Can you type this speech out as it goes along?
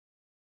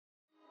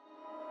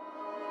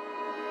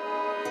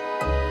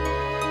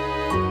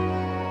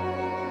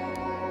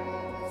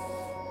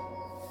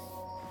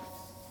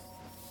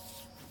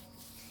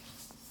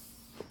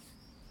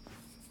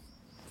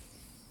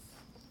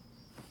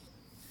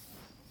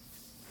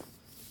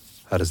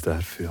How does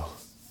that feel?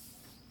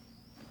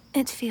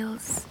 It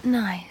feels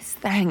nice,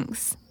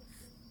 thanks.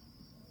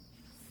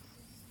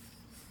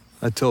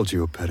 I told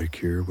you a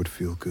pedicure would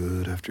feel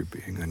good after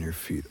being on your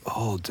feet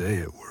all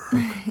day at work.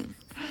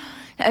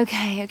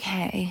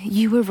 Okay,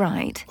 you were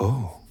right.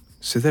 Oh,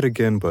 say that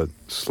again, but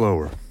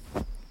slower.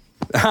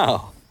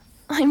 Ow!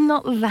 I'm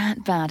not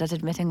that bad at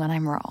admitting when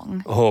I'm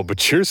wrong. Oh,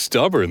 but you're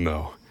stubborn,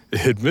 though.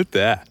 Admit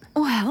that.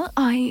 Well,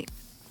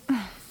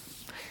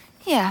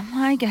 Yeah,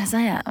 I guess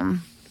I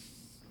am.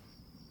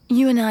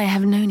 You and I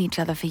have known each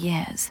other for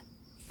years.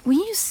 We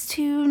used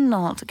to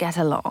not get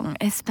along,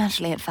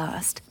 especially at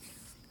first.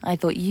 I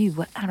thought you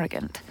were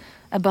arrogant.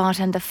 A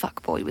bartender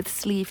fuckboy with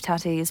sleeve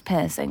tattoos,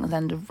 piercings,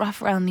 and a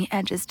rough around the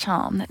edges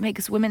charm that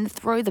makes women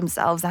throw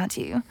themselves at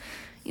you.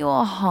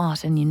 You're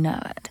hot and you know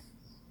it.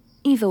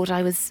 You thought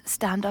I was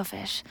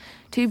standoffish,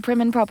 too prim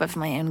and proper for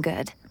my own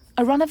good.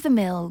 A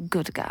run-of-the-mill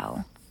good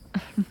girl.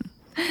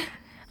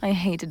 I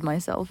hated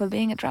myself for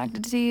being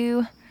attracted to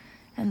you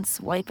and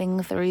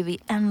swiping through the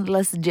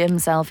endless gym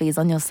selfies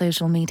on your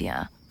social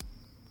media.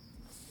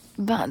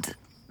 But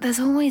there's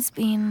always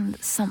been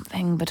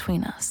something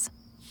between us.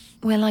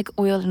 We're like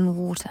oil and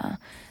water,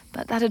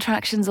 but that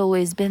attraction's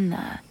always been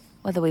there,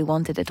 whether we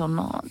wanted it or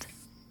not.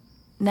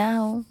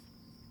 Now,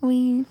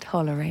 we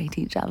tolerate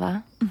each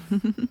other.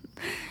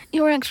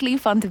 You're actually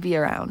fun to be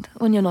around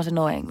when you're not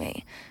annoying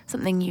me,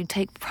 something you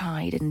take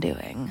pride in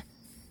doing.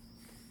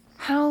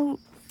 How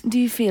do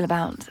you feel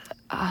about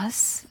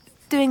us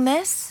doing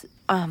this?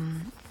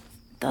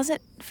 Does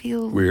it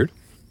feel... Weird?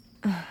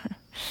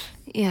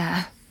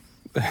 Yeah.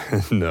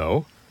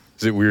 No.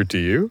 Is it weird to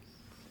you?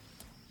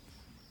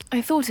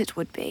 I thought it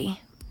would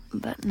be,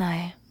 but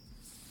no.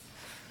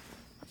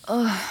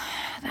 Oh,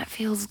 that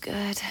feels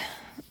good.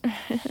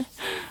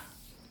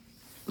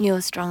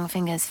 Your strong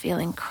fingers feel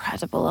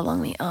incredible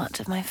along the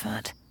arch of my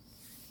foot.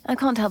 I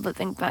can't help but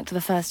think back to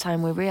the first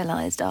time we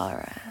realized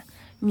our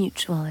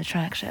mutual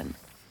attraction.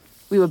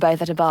 We were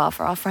both at a bar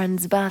for our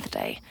friend's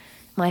birthday.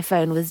 My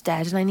phone was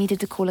dead and I needed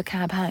to call a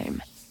cab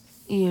home.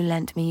 You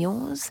lent me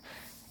yours,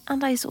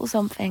 and I saw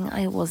something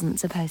I wasn't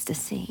supposed to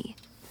see.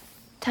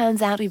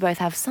 Turns out we both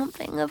have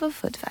something of a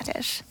foot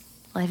fetish.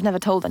 I've never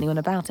told anyone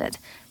about it.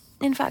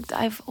 In fact,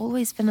 I've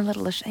always been a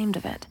little ashamed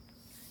of it.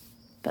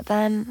 But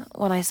then,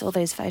 when I saw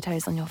those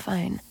photos on your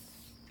phone,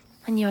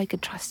 I knew I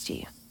could trust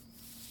you.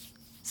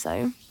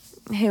 So,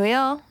 here we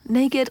are,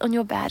 naked on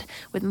your bed,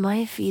 with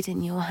my feet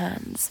in your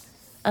hands.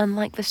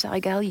 Unlike the shy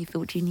girl you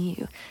thought you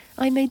knew,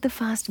 I made the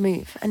first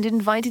move and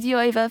invited you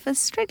over for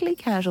strictly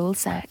casual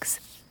sex.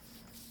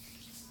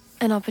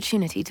 An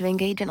opportunity to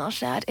engage in our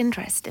shared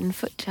interest in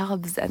foot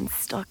jobs and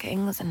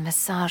stockings and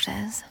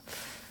massages.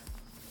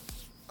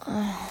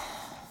 Oh.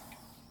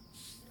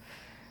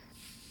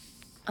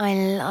 I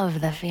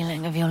love the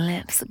feeling of your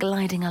lips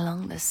gliding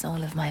along the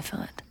sole of my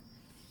foot.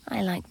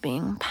 I like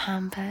being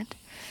pampered,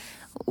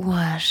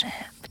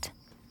 worshipped.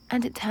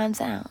 And it turns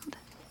out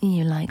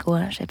you like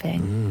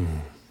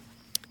worshipping.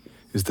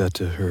 Is that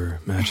to Her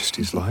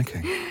Majesty's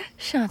liking?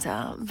 Shut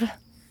up.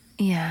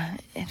 Yeah,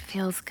 it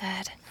feels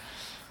good.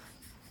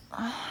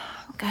 Oh,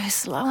 go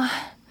slower.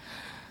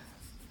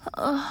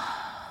 Oh.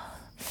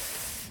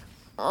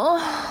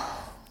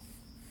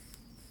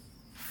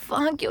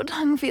 Fuck, your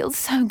tongue feels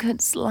so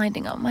good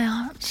sliding up my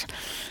arch.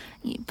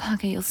 You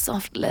pucker your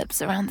soft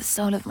lips around the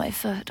sole of my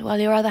foot while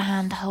your other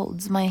hand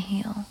holds my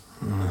heel.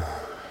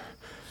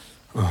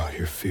 Oh,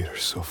 your feet are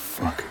so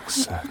fucking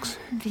sexy.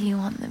 Do you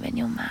want them in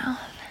your mouth?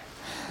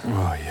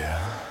 Oh,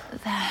 yeah.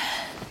 There.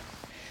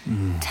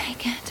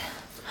 Take it.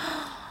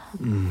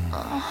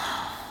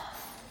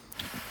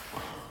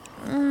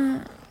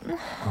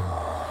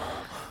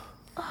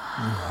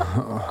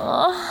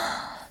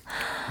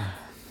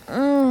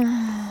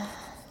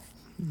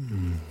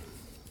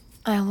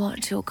 I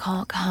watch your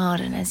cock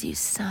harden as you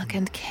suck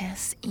and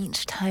kiss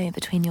each toe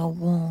between your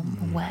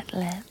warm, wet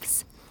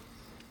lips.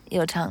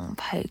 Your tongue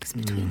pokes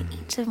between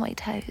each of my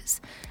toes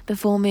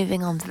before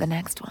moving on to the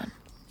next one.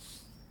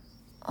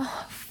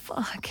 Oh,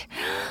 fuck.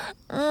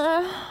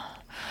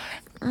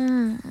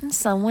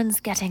 Someone's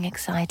getting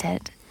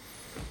excited.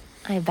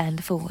 I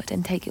bend forward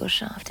and take your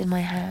shaft in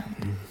my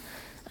hand.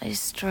 I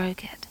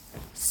stroke it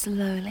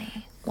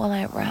slowly while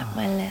I wrap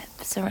my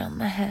lips around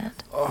the head.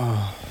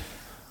 Oh,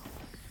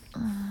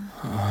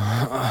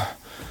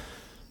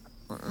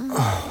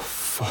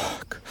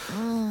 fuck.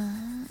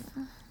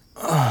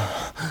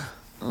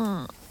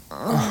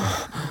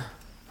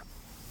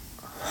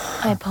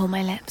 I pull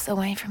my lips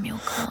away from your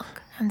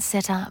cock and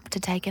sit up to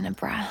take in a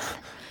breath.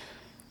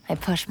 I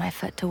push my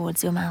foot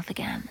towards your mouth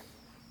again.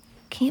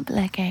 Keep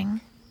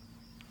licking.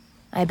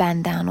 I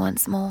bend down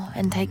once more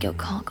and take your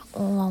cock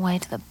all the way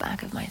to the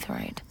back of my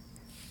throat.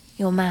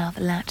 Your mouth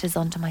latches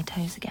onto my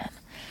toes again.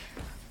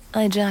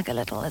 I jerk a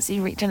little as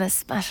you reach an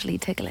especially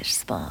ticklish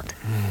spot.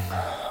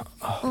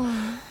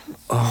 Oh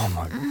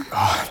my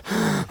God.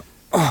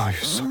 Oh,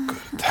 you're so good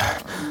at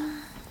that.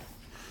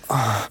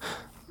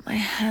 My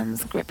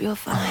hands grip your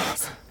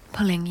thighs,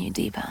 pulling you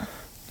deeper.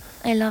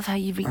 I love how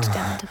you reach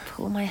down to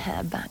pull my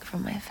hair back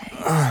from my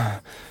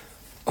face.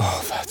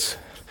 Oh, that's it.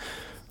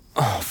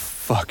 Oh,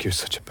 fuck. fuck, you're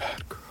such a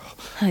bad girl.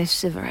 I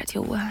shiver at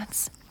your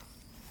words.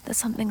 There's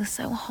something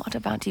so hot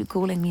about you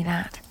calling me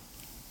that.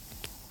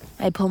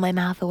 I pull my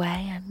mouth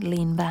away and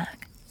lean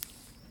back.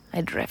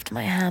 I drift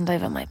my hand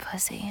over my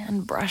pussy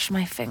and brush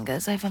my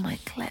fingers over my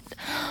clit.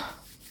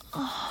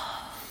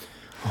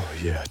 Oh,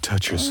 yeah,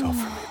 touch yourself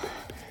for me,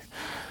 baby.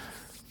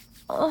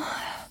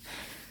 Oh,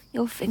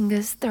 your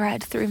fingers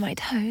thread through my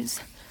toes.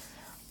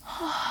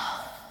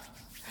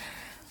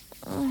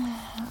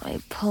 I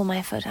pull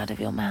my foot out of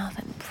your mouth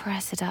and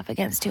press it up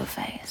against your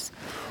face.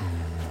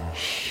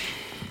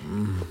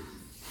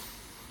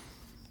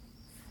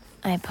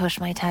 I push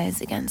my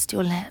toes against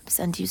your lips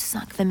and you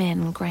suck them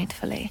in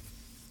gratefully.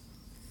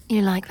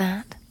 You like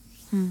that?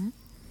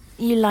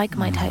 You like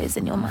my toes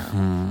in your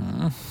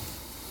mouth?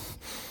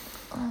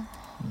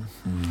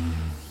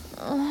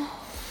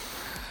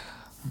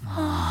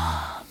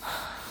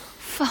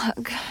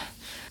 Fuck.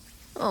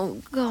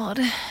 Oh, God.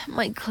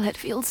 My clit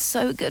feels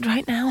so good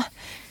right now.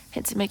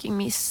 It's making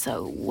me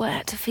so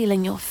wet,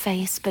 feeling your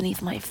face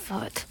beneath my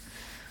foot.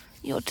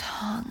 Your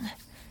tongue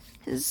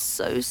is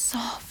so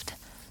soft,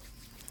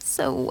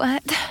 so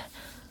wet.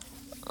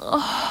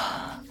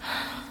 Oh.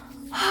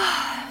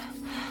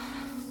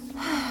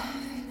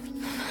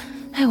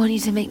 I want you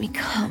to make me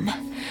come.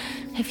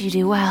 If you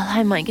do well,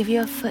 I might give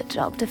you a foot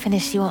job to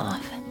finish you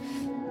off.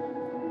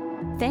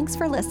 Thanks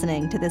for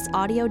listening to this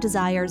Audio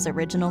Desires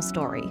original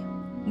story.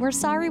 We're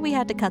sorry we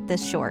had to cut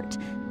this short,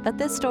 but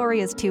this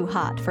story is too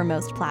hot for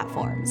most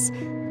platforms.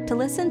 To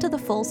listen to the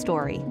full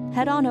story,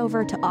 head on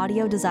over to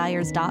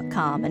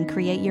audiodesires.com and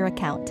create your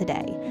account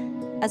today.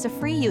 As a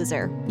free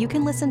user, you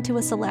can listen to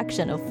a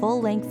selection of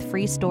full-length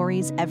free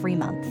stories every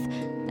month.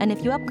 And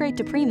if you upgrade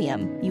to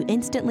premium, you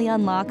instantly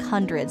unlock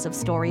hundreds of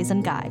stories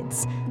and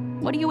guides.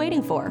 What are you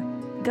waiting for?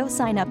 Go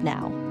sign up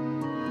now.